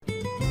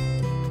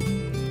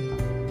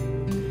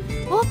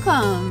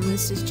Welcome,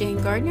 this is Jane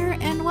Gardner,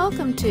 and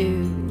welcome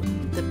to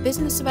the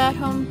Business of At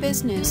Home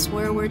Business,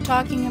 where we're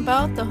talking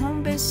about the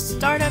Home Biz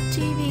Startup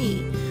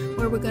TV,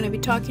 where we're going to be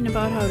talking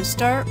about how to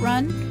start,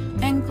 run,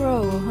 and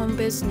grow a home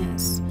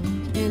business.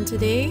 And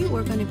today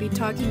we're going to be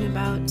talking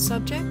about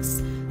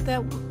subjects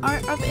that are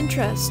of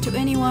interest to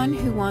anyone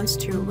who wants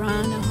to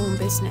run a home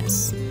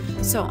business.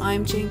 So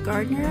I'm Jane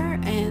Gardner,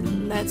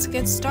 and let's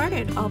get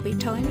started. I'll be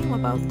telling you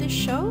about this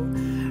show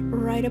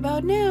right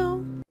about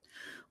now.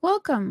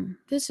 Welcome,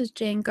 this is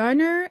Jane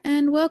Gardner,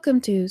 and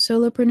welcome to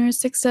Solopreneur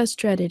Success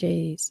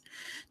Strategies.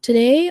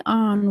 Today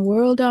on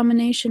World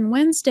Domination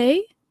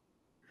Wednesday,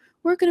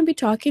 we're going to be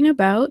talking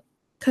about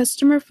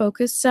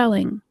customer-focused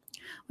selling.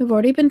 We've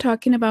already been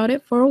talking about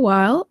it for a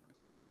while,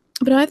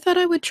 but I thought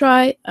I would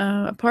try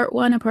a part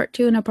 1, a part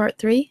 2, and a part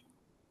 3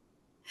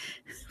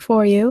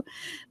 for you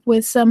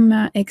with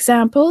some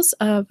examples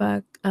of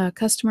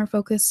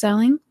customer-focused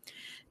selling,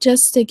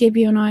 just to give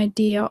you an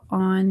idea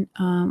on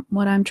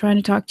what I'm trying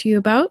to talk to you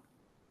about.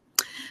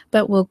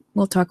 But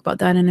we'll talk about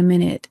that in a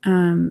minute.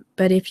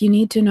 But if you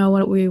need to know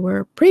what we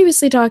were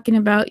previously talking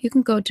about, you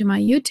can go to my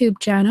YouTube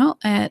channel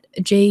at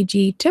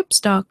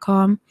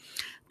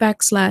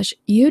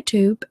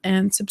jgtips.com/YouTube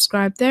and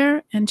subscribe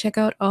there and check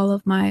out all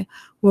of my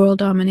World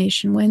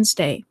Domination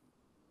Wednesday.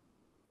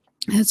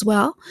 As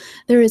well,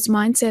 there is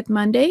Mindset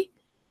Monday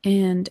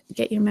and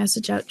Get Your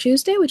Message Out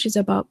Tuesday, which is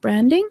about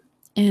branding,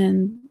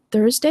 and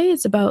Thursday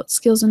is about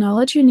skills and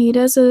knowledge you need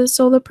as a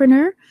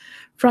solopreneur.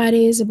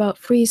 Friday is about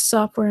free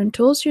software and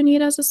tools you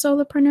need as a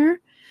solopreneur.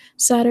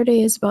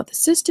 Saturday is about the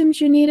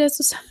systems you need as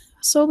a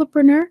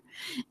solopreneur.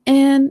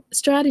 And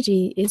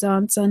strategy is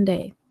on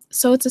Sunday.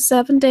 So it's a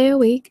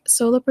 7-day-a-week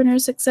solopreneur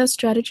success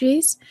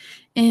strategies,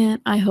 and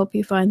I hope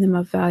you find them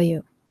of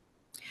value.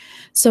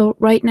 So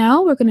right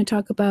now we're going to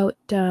talk about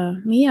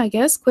me, I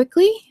guess,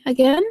 quickly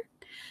again.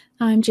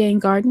 I'm Jane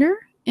Gardner,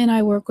 and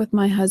I work with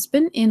my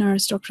husband in our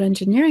structural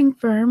engineering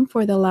firm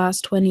for the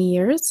last 20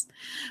 years.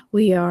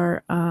 We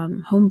are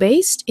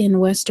home-based in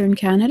Western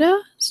Canada,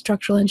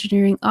 structural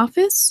engineering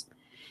office,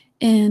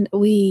 and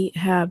we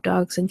have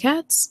dogs and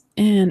cats,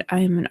 and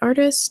I am an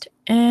artist,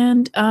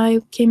 and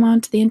I came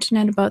onto the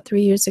internet about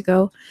 3 years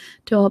ago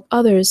to help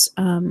others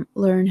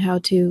learn how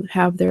to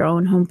have their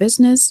own home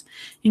business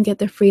and get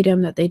the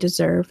freedom that they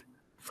deserve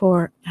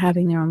for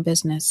having their own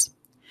business.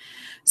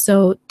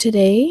 So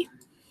today,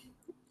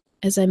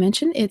 as I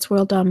mentioned, it's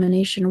World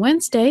Domination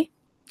Wednesday,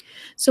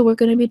 so we're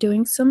going to be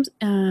doing some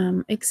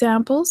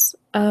examples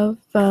of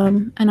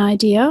an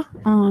idea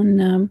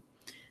on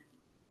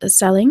the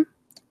selling.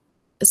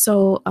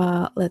 So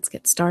let's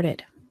get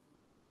started.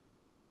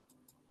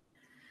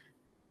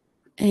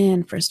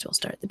 And first we'll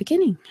start at the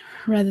beginning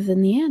rather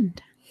than the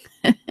end.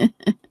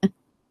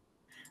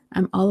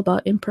 I'm all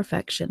about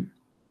imperfection.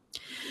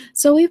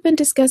 So we've been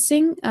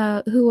discussing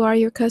who are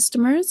your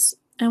customers,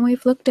 and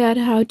we've looked at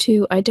how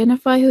to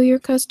identify who your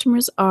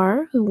customers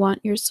are who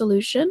want your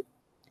solution.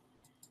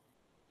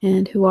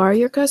 And who are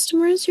your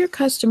customers? Your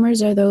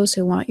customers are those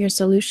who want your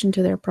solution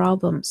to their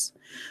problems,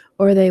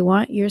 or they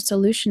want your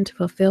solution to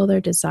fulfill their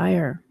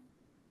desire.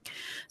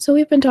 So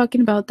we've been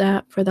talking about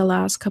that for the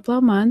last couple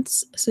of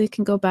months, so you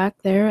can go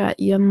back there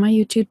on my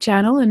YouTube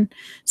channel and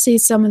see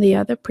some of the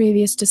other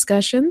previous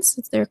discussions.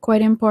 They're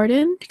quite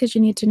important because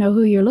you need to know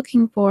who you're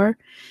looking for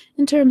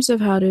in terms of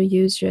how to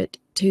use it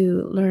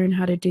to learn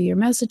how to do your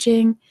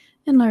messaging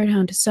and learn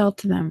how to sell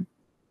to them.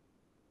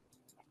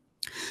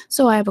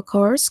 So I have a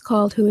course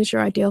called Who is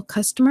Your Ideal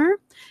Customer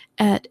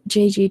at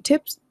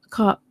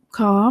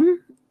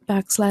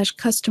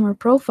jgtips.com/customer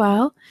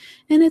profile,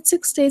 and it's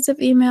 6 days of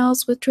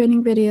emails with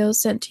training videos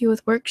sent to you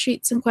with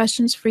worksheets and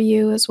questions for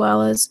you, as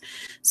well as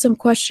some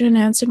question and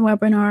answer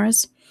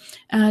webinars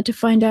to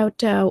find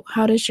out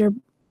how does your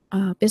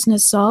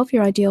business solve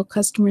your ideal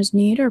customer's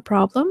need or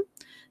problem,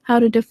 how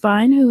to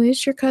define who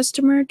is your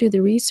customer, do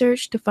the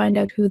research to find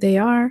out who they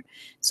are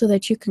so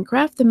that you can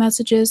craft the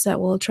messages that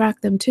will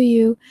attract them to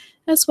you,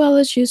 as well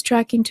as use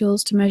tracking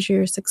tools to measure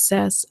your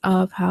success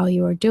of how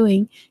you are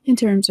doing in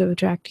terms of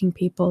attracting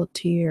people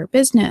to your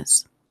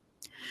business.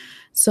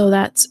 So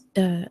that's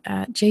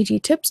at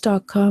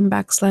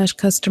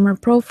jgtips.com/customer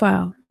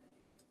profile.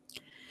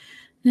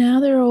 Now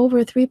there are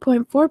over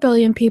 3.4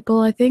 billion people,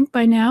 I think,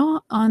 by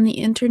now on the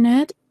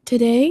internet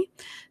today.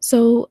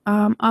 So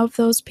of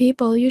those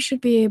people, you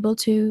should be able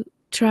to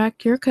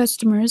track your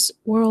customers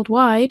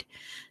worldwide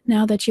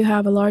now that you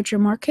have a larger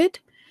market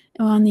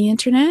on the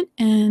internet,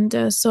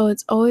 and so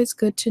it's always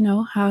good to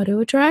know how to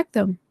attract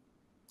them.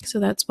 So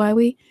that's why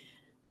we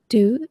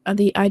do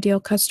the ideal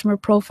customer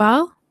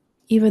profile,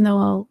 even though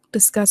I'll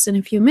discuss in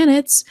a few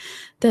minutes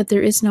that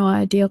there is no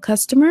ideal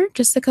customer,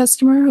 just the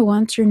customer who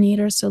wants your need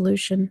or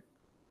solution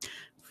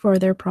for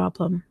their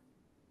problem.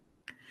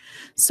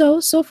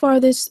 So far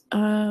this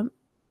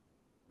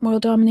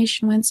World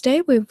Domination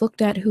Wednesday, we've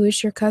looked at who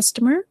is your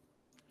customer.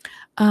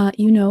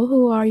 You know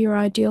who are your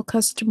ideal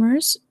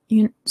customers.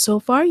 So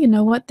far, you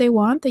know what they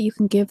want that you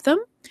can give them.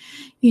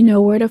 You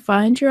know where to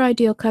find your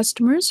ideal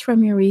customers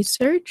from your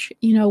research.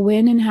 You know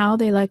when and how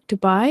they like to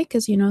buy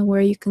because you know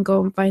where you can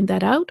go and find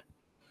that out.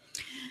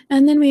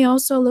 And then we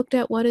also looked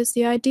at what is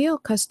the ideal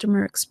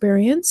customer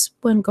experience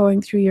when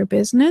going through your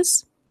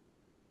business,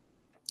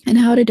 and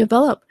how to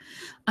develop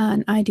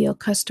an ideal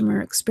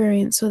customer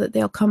experience so that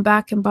they'll come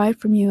back and buy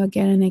from you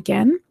again and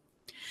again.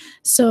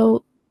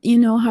 So you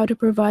know how to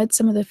provide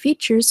some of the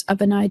features of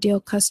an ideal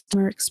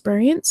customer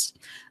experience.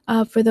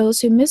 For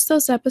those who missed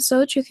those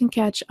episodes, you can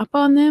catch up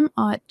on them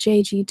at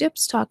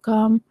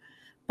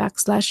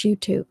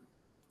jgdips.com/YouTube.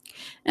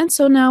 And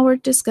so now we're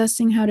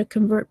discussing how to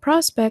convert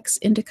prospects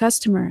into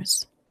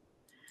customers.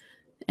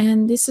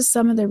 And this is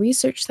some of the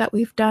research that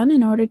we've done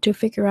in order to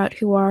figure out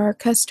who are our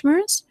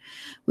customers.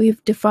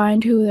 We've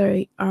defined who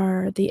they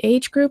are, the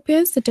age group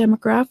is, the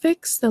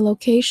demographics, the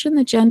location,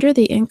 the gender,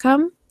 the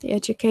income, the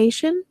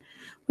education.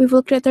 We've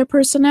looked at their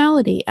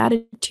personality,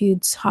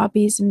 attitudes,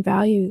 hobbies, and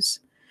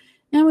values.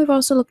 And we've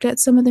also looked at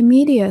some of the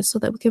media so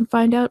that we can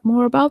find out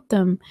more about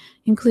them,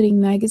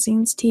 including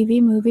magazines, TV,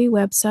 movie,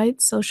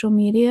 websites, social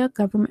media,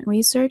 government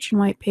research, and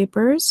white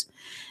papers.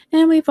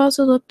 And we've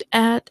also looked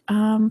at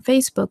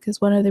Facebook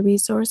as one of the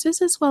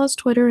resources, as well as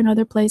Twitter and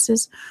other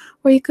places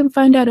where you can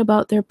find out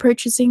about their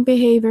purchasing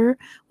behavior.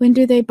 When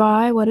do they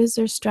buy? What is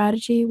their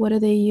strategy? What do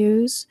they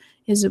use?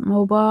 Is it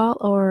mobile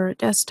or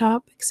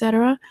desktop,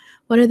 etc.?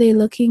 What are they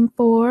looking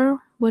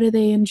for? What do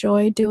they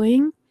enjoy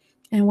doing?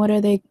 And what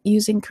are they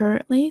using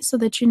currently, so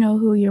that you know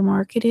who your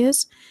market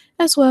is,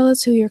 as well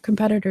as who your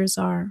competitors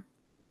are.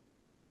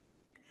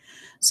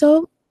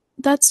 So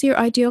that's your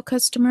ideal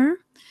customer.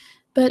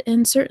 But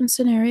in certain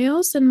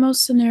scenarios, in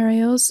most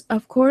scenarios,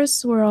 of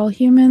course, we're all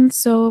humans,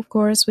 so of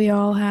course we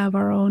all have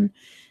our own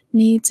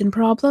needs and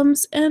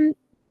problems, and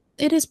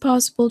it is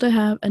possible to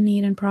have a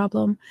need and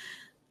problem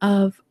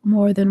of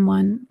more than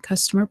one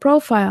customer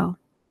profile.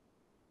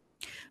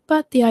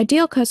 But the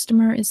ideal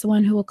customer is the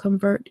one who will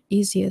convert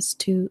easiest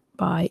to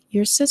buy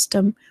your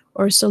system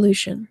or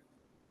solution.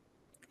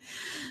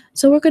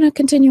 So we're going to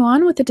continue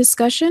on with the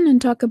discussion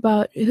and talk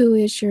about who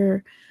is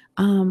your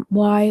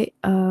why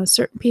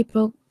certain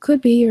people could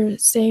be your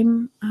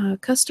same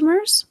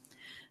customers.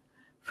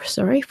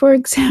 For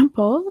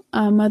example,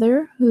 a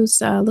mother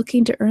who's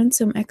looking to earn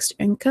some extra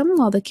income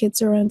while the kids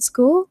are in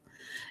school,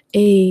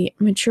 a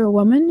mature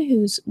woman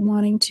who's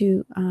wanting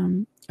to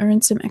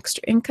earn some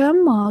extra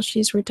income while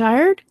she's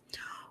retired,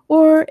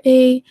 or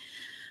a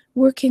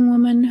working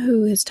woman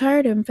who is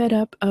tired and fed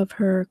up of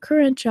her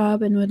current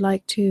job and would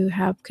like to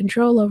have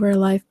control over her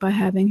life by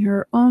having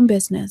her own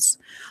business.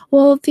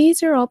 Well,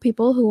 these are all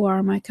people who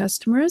are my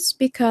customers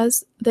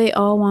because they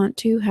all want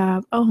to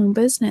have a home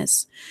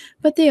business.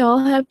 But they all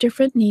have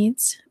different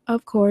needs,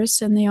 of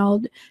course, and they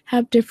all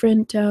have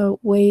different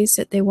ways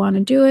that they want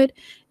to do it,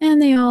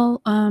 and they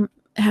all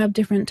have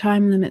different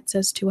time limits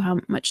as to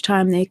how much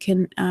time they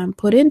can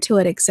put into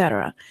it,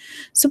 etc.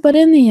 So, but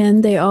in the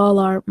end, they all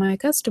are my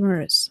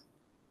customers.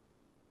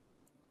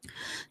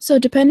 So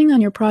depending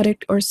on your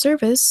product or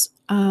service,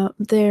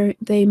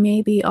 they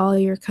may be all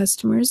your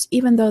customers.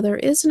 Even though there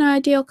is an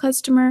ideal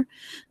customer,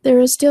 there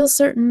are still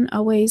certain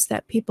ways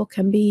that people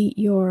can be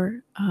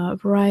your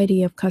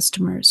variety of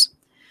customers.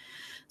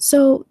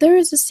 So there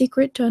is a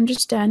secret to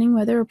understanding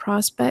whether a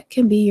prospect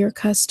can be your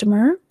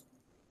customer.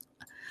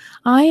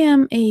 I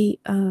am a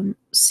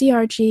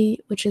CRG,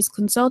 which is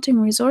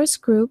Consulting Resource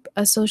Group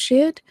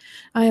Associate.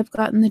 I have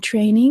gotten the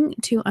training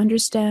to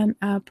understand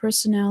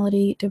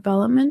personality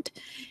development,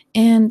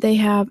 and they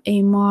have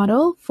a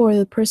model for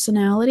the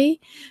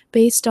personality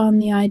based on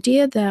the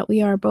idea that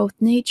we are both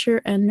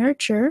nature and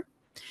nurture,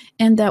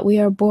 and that we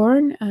are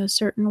born a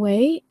certain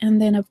way,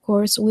 and then of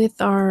course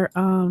with our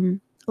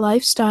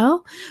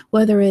lifestyle,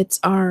 whether it's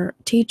our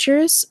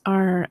teachers,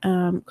 our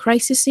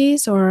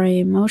crises, or our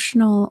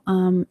emotional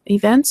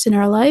events in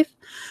our life,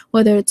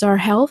 whether it's our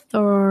health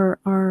or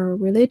our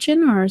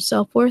religion or our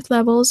self-worth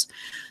levels,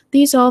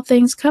 these all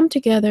things come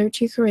together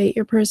to create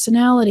your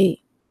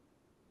personality.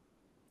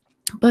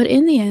 But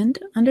in the end,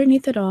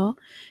 underneath it all,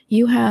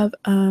 you have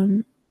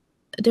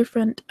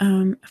different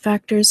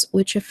factors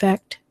which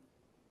affect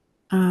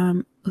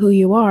who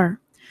you are.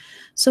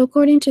 So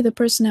according to the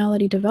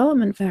Personality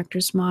Development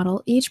Factors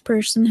model, each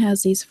person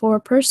has these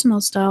 4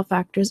 personal style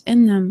factors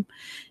in them.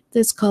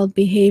 This is called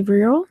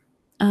behavioral,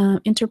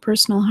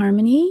 interpersonal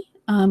harmony,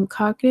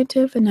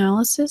 cognitive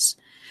analysis,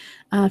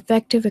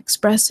 affective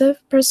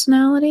expressive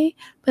personality,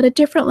 but at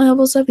different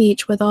levels of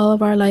each with all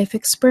of our life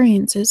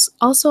experiences,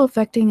 also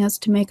affecting us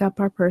to make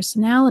up our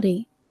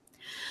personality.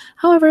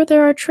 However,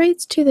 there are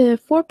traits to the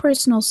 4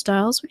 personal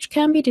styles which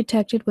can be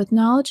detected with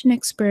knowledge and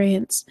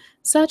experience,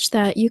 such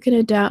that you can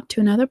adapt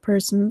to another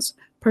person's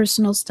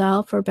personal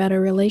style for a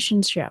better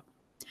relationship.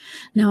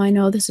 Now, I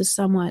know this is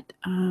somewhat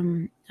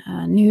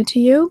new to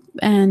you,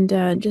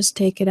 and just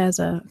take it as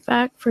a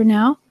fact for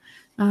now.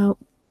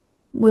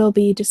 We'll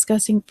be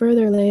discussing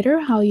further later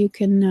how you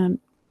can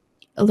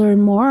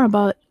learn more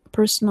about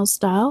personal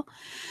style,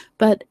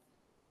 but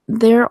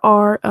there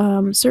are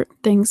certain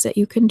things that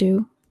you can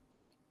do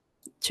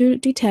to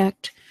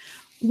detect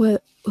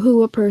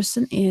who a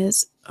person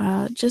is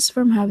just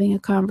from having a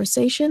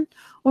conversation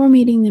or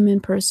meeting them in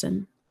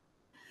person.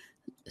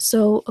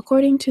 So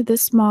according to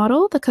this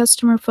model, the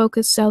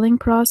customer-focused selling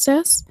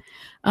process,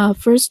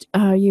 first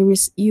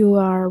you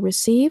are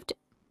received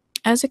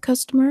as a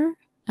customer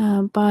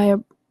by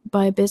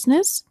a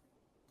business.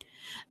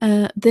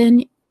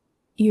 Then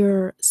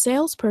your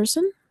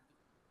salesperson,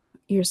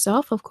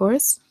 yourself, of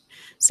course,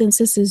 since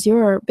this is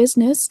your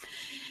business,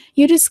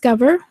 you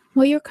discover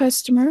what your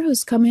customer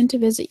who's come in to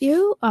visit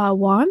you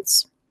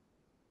wants,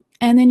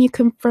 and then you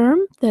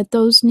confirm that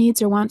those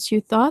needs or wants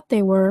you thought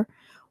they were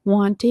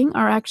wanting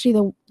are actually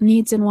the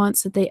needs and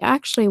wants that they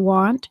actually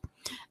want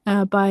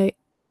by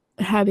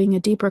having a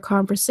deeper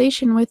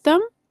conversation with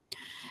them.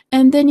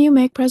 And then you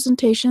make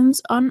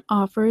presentations on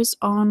offers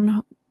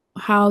on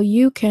how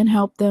you can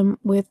help them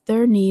with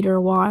their need or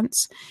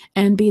wants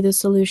and be the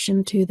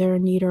solution to their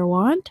need or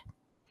want.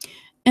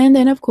 And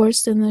then, of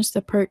course, then there's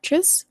the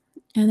purchase,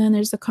 and then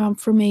there's the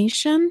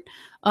confirmation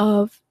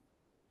of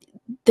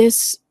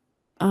this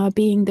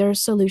being their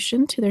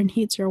solution to their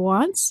needs or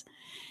wants.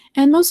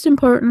 And most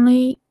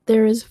importantly,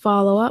 there is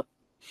follow-up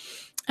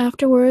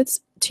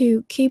afterwards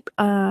to keep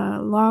a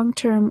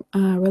long-term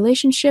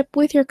relationship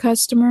with your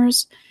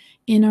customers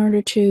in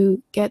order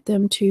to get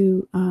them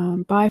to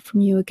buy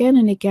from you again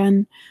and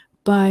again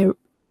by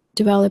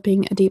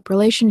developing a deep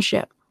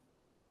relationship.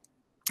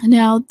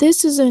 Now,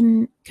 this is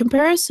in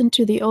comparison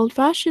to the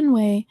old-fashioned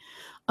way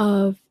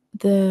of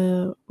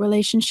the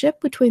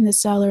relationship between the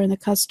seller and the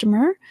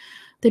customer.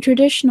 The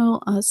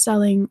traditional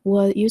selling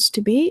used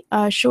to be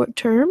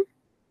short-term.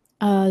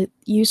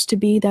 Used to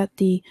be that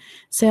the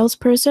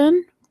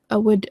salesperson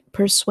would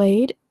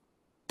persuade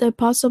the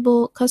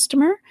possible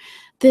customer,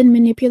 then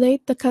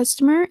manipulate the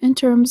customer in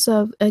terms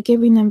of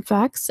giving them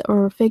facts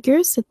or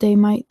figures that they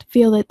might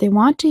feel that they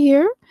want to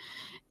hear.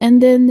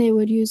 And then they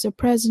would use a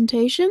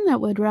presentation that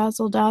would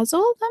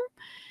razzle-dazzle them,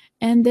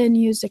 and then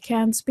use a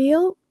canned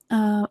spiel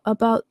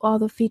about all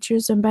the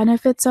features and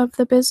benefits of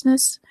the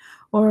business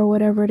or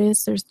whatever it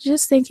is. There's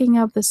just thinking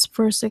of this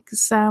first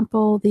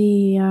example,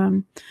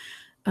 the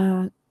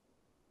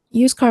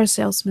used car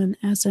salesman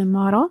as a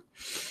model.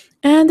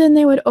 And then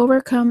they would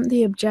overcome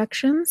the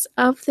objections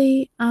of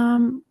the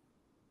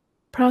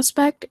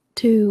prospect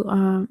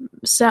to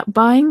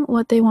buying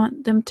what they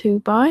want them to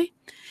buy.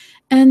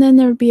 And then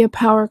there would be a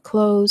power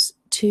close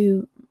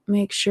to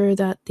make sure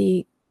that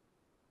the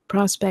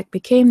prospect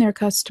became their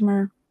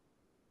customer.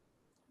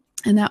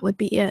 And that would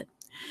be it.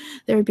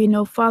 There would be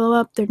no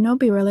follow-up. There'd no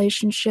be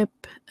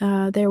relationship.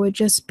 There would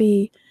just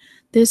be,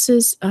 this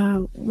is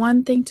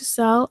one thing to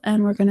sell,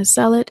 and we're going to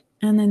sell it.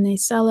 And then they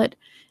sell it,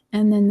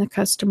 and then the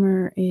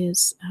customer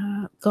is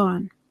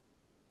gone.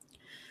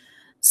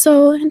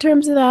 So in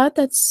terms of that,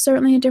 that's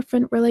certainly a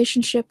different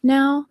relationship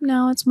now.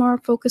 Now it's more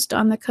focused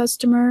on the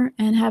customer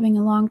and having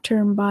a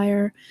long-term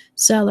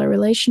buyer-seller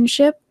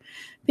relationship,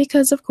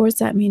 because of course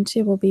that means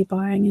you will be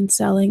buying and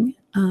selling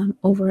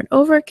over and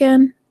over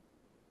again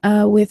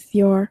with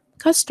your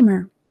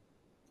customer.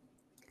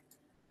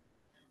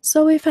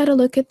 So we've had a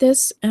look at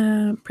this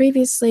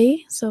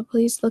previously, so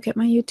please look at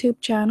my YouTube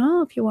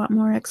channel if you want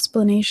more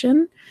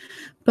explanation.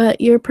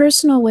 But your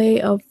personal way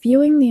of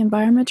viewing the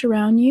environment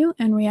around you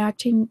and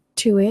reacting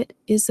to it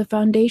is the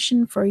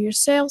foundation for your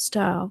sales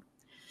style.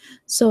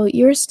 So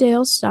your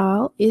sales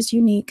style is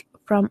unique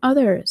from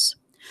others,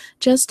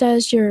 just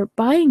as your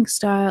buying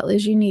style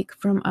is unique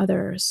from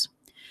others.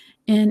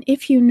 And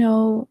if you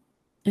know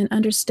and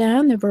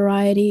understand the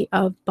variety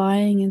of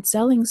buying and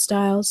selling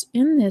styles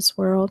in this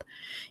world,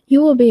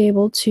 you will be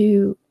able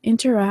to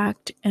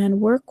interact and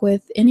work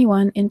with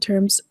anyone in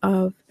terms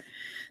of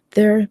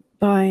their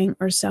buying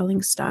or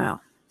selling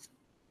style.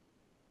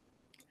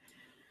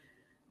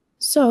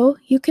 So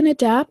you can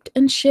adapt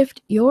and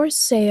shift your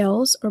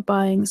sales or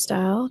buying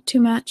style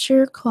to match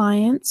your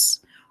clients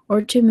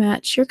or to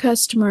match your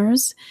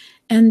customers,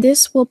 and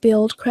this will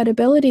build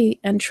credibility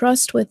and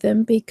trust with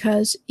them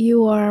because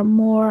you are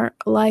more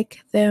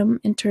like them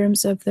in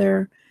terms of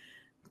their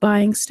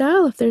buying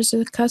style, if there's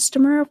a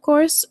customer, of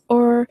course,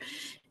 or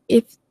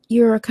if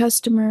you're a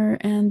customer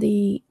and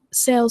the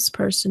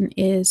salesperson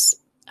is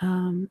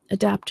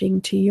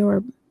adapting to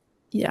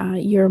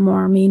you're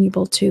more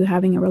amenable to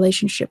having a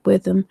relationship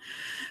with them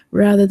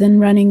rather than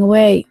running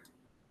away.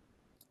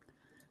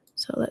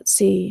 So let's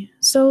see.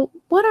 So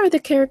what are the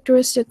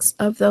characteristics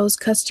of those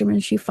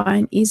customers you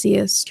find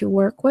easiest to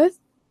work with?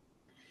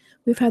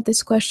 We've had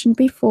this question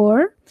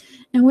before.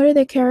 And what are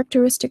the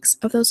characteristics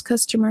of those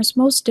customers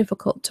most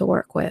difficult to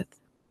work with?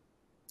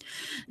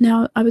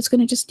 Now, I was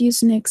going to just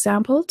use an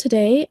example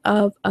today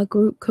of a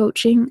group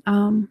coaching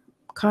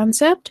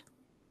concept.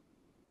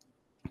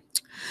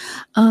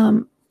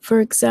 For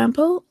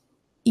example,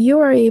 you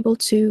are able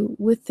to,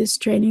 with this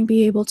training,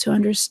 be able to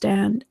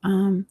understand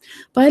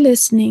by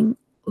listening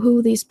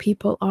who these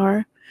people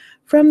are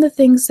from the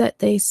things that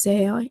they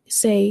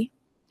say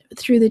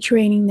through the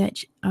training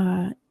that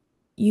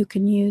you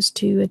can use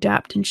to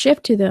adapt and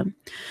shift to them.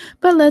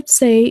 But let's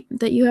say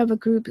that you have a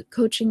group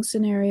coaching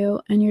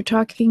scenario and you're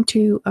talking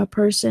to a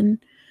person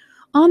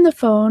on the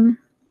phone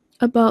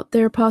about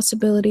their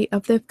possibility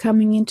of them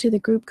coming into the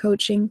group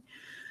coaching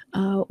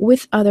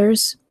with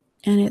others,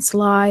 and it's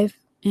live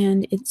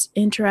and it's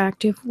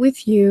interactive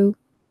with you.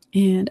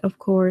 And of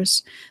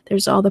course,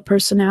 there's all the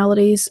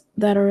personalities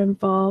that are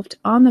involved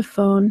on the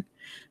phone.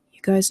 You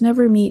guys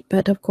never meet,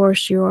 but of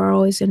course, you are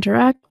always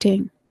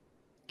interacting.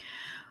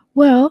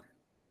 Well,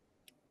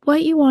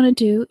 what you want to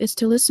do is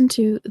to listen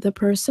to the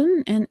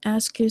person and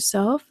ask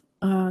yourself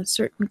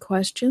certain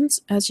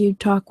questions as you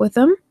talk with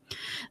them.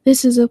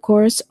 This is, of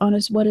course, on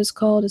what is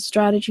called a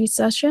strategy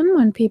session,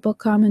 when people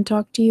come and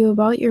talk to you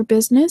about your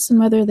business and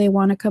whether they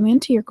want to come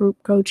into your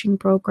group coaching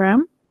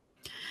program.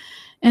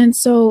 And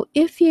so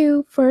if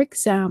you, for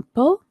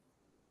example,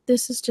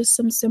 this is just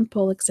some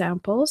simple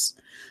examples,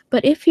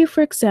 but if you,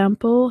 for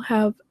example,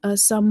 have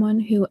someone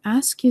who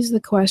asks you the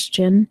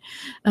question,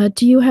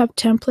 do you have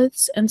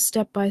templates and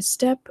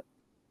step-by-step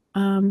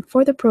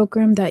for the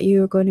program that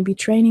you are going to be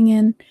training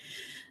in,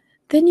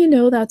 then you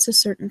know that's a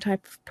certain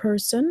type of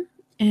person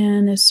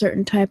and a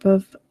certain type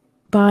of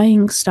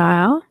buying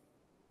style.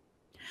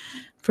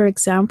 For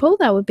example,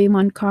 that would be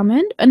one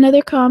comment.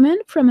 Another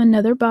comment from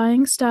another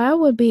buying style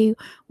would be,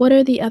 what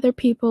are the other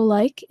people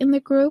like in the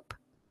group?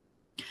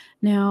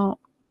 Now,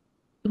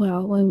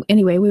 well,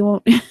 anyway, we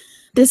won't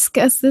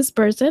discuss this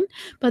person,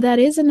 but that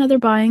is another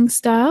buying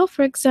style.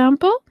 For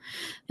example,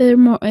 they're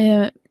more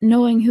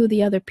knowing who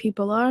the other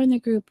people are in the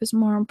group is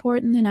more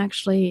important than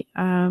actually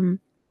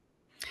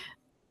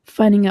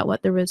finding out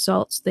what the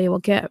results they will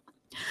get.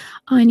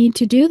 I need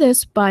to do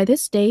this by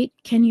this date.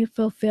 Can you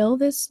fulfill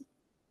this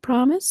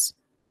promise?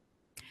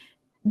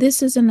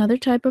 This is another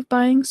type of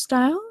buying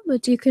style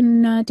that you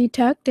can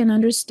detect and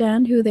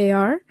understand who they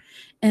are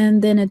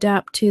and then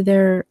adapt to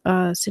their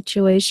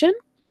situation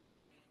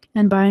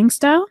and buying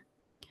style.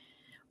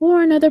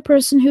 Or another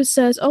person who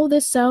says, oh,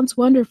 this sounds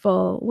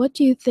wonderful. What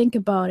do you think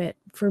about it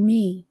for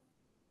me?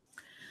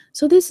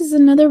 So this is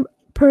another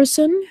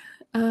person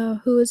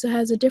who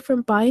has a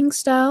different buying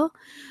style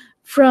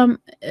from,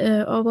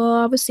 well,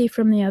 obviously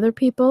from the other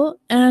people.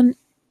 And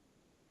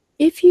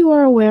if you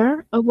are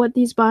aware of what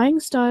these buying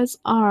styles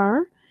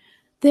are,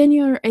 then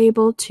you're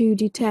able to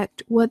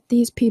detect what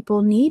these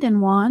people need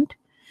and want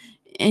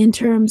in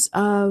terms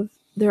of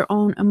their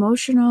own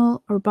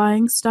emotional or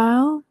buying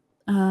style,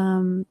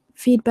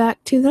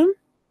 feedback to them.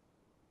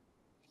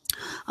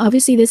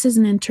 Obviously, this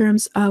isn't in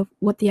terms of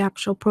what the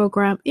actual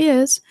program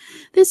is.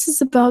 This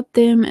is about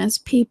them as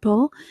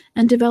people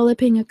and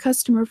developing a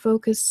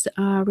customer-focused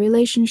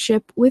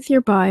relationship with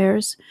your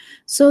buyers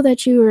so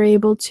that you are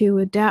able to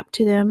adapt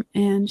to them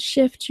and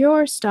shift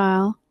your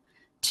style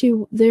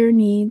to their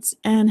needs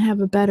and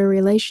have a better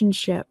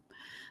relationship.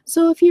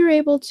 So if you're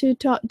able to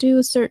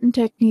do certain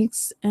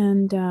techniques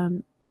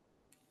and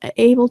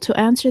able to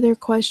answer their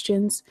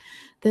questions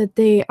that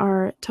they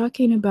are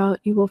talking about,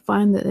 you will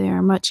find that they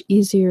are much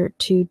easier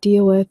to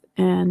deal with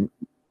and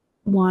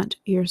want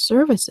your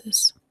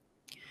services.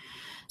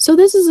 So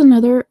this is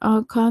another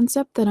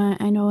concept that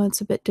I know it's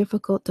a bit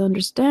difficult to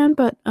understand,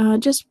 but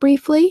just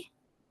briefly,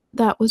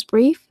 that was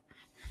brief.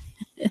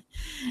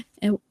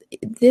 And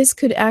this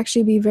could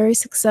actually be very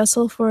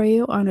successful for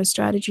you on a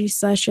strategy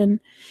session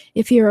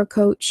if you're a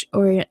coach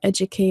or an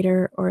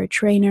educator or a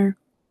trainer.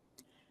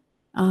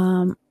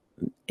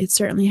 It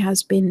certainly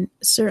has been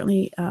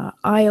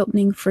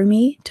eye-opening for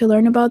me to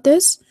learn about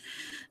this.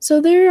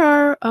 So there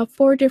are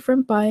 4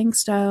 different buying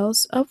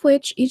styles, of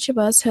which each of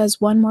us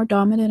has one more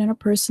dominant in a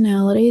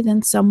personality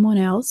than someone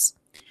else.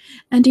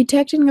 And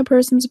detecting a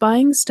person's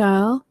buying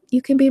style,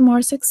 you can be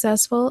more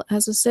successful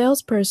as a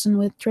salesperson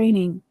with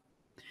training.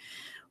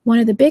 One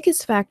of the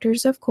biggest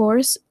factors, of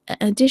course,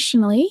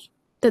 additionally,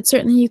 that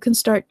certainly you can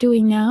start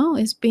doing now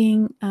is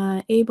being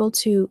able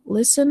to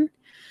listen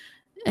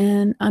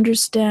and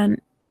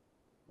understand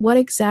what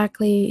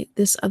exactly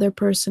this other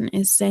person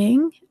is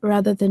saying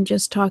rather than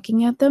just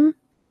talking at them.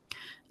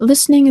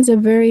 Listening is a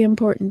very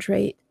important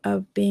trait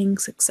of being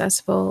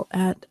successful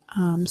at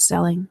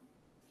selling.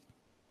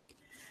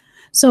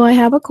 So I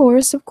have a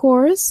course, of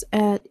course,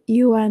 at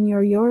You and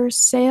Your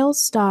Sales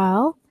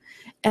Style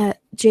at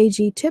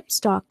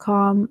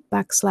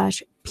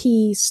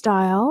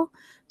jgtips.com/pstyle.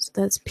 So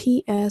that's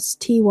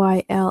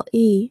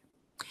PSTYLE.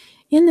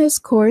 In this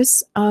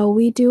course,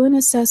 we do an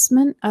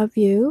assessment of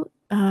you.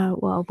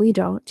 Well, we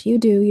don't. You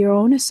do your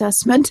own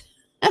assessment,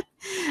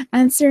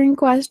 answering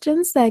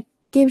questions that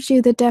gives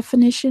you the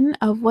definition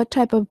of what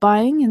type of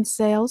buying and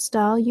sales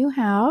style you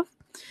have.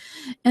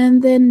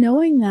 And then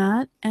knowing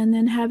that, and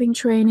then having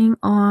training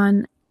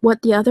on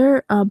what the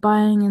other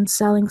buying and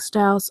selling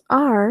styles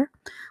are,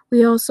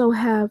 we also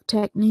have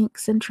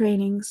techniques and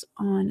trainings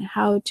on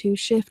how to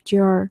shift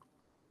your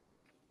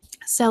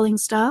selling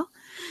style,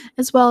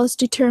 as well as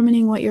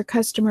determining what your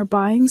customer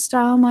buying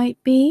style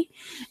might be,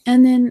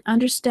 and then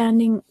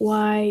understanding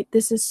why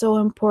this is so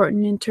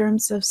important in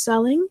terms of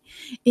selling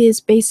is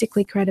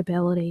basically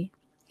credibility.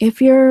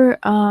 If your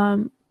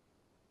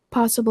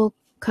possible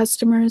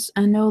customers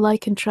know,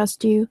 like, and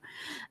trust you,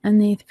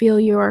 and they feel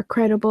you are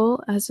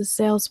credible as a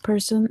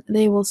salesperson,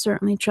 they will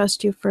certainly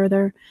trust you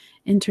further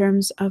in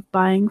terms of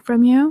buying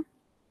from you.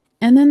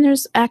 And then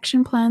there's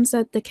action plans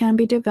that can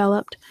be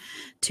developed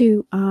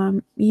to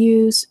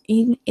use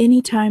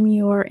anytime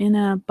you are in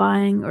a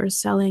buying or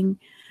selling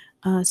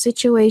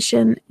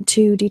situation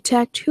to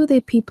detect who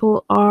the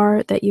people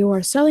are that you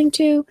are selling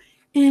to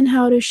and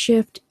how to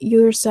shift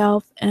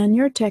yourself and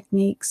your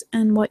techniques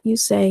and what you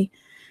say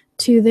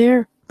to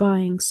their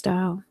buying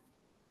style.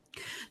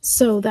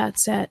 So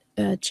that's at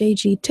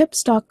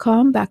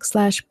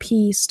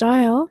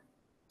jgtips.com/p-style.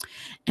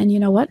 And you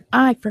know what?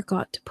 I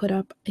forgot to put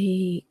up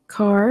a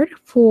card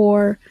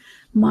for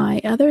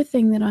my other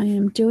thing that I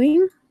am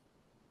doing.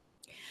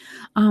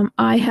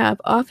 I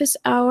have office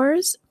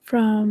hours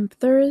from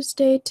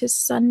Thursday to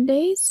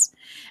Sundays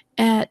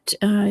at,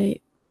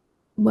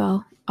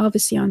 well,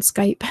 obviously on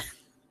Skype,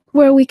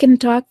 where we can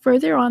talk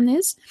further on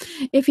this.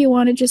 If you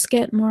want to just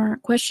get more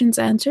questions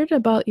answered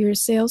about your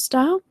sales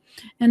style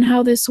and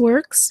how this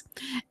works.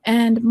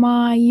 And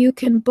you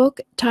can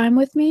book time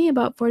with me,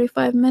 about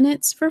 45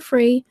 minutes for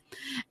free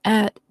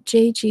at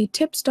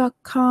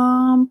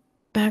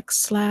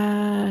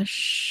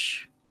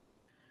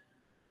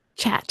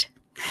jgtips.com/chat.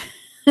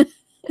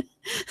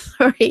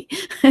 Sorry,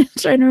 I'm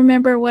trying to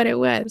remember what it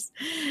was.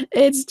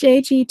 It's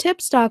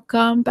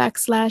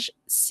jgtips.com/chat.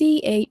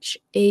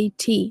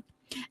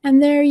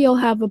 And there you'll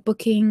have a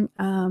booking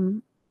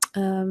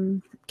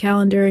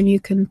calendar, and you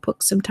can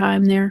book some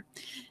time there.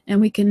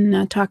 And we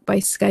can talk by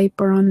Skype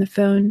or on the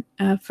phone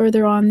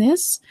further on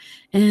this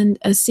and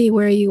see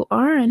where you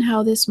are and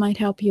how this might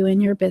help you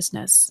in your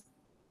business.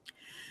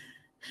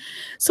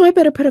 So I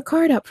better put a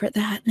card up for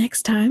that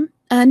next time.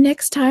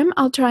 Next time,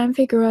 I'll try and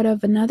figure out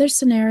of another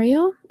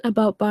scenario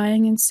about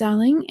buying and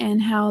selling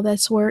and how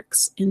this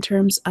works in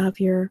terms of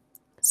your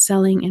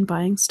selling and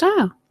buying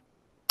style.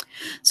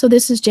 So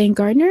this is Jane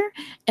Gardner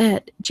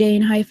at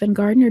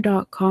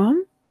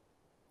jane-gardner.com.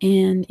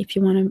 And if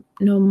you want to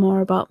know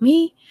more about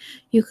me,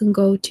 you can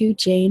go to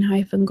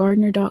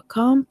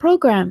jane-gardner.com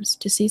programs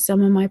to see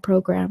some of my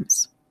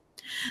programs.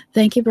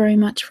 Thank you very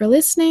much for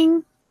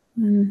listening.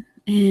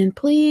 And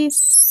please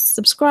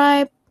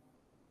subscribe,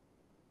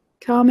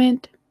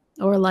 comment,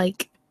 or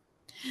like,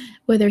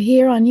 whether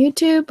here on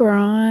YouTube or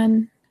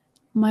on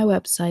my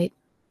website.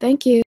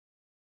 Thank you.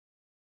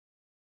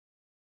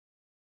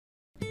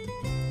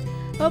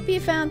 Hope you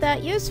found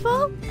that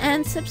useful,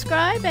 and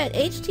subscribe at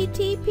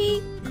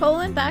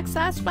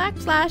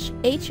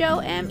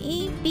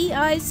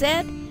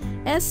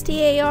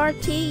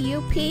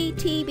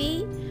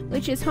http://homebizstartuptv,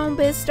 which is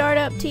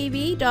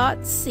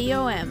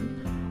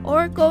homebizstartuptv.com,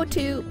 or go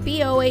to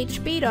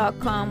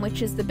bohb.com,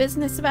 which is the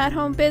business of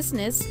at-home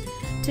business,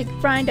 to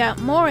find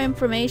out more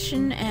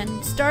information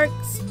and start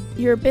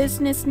your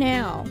business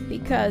now,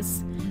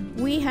 because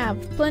we have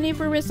plenty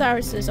of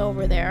resources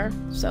over there.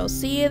 So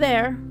see you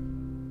there.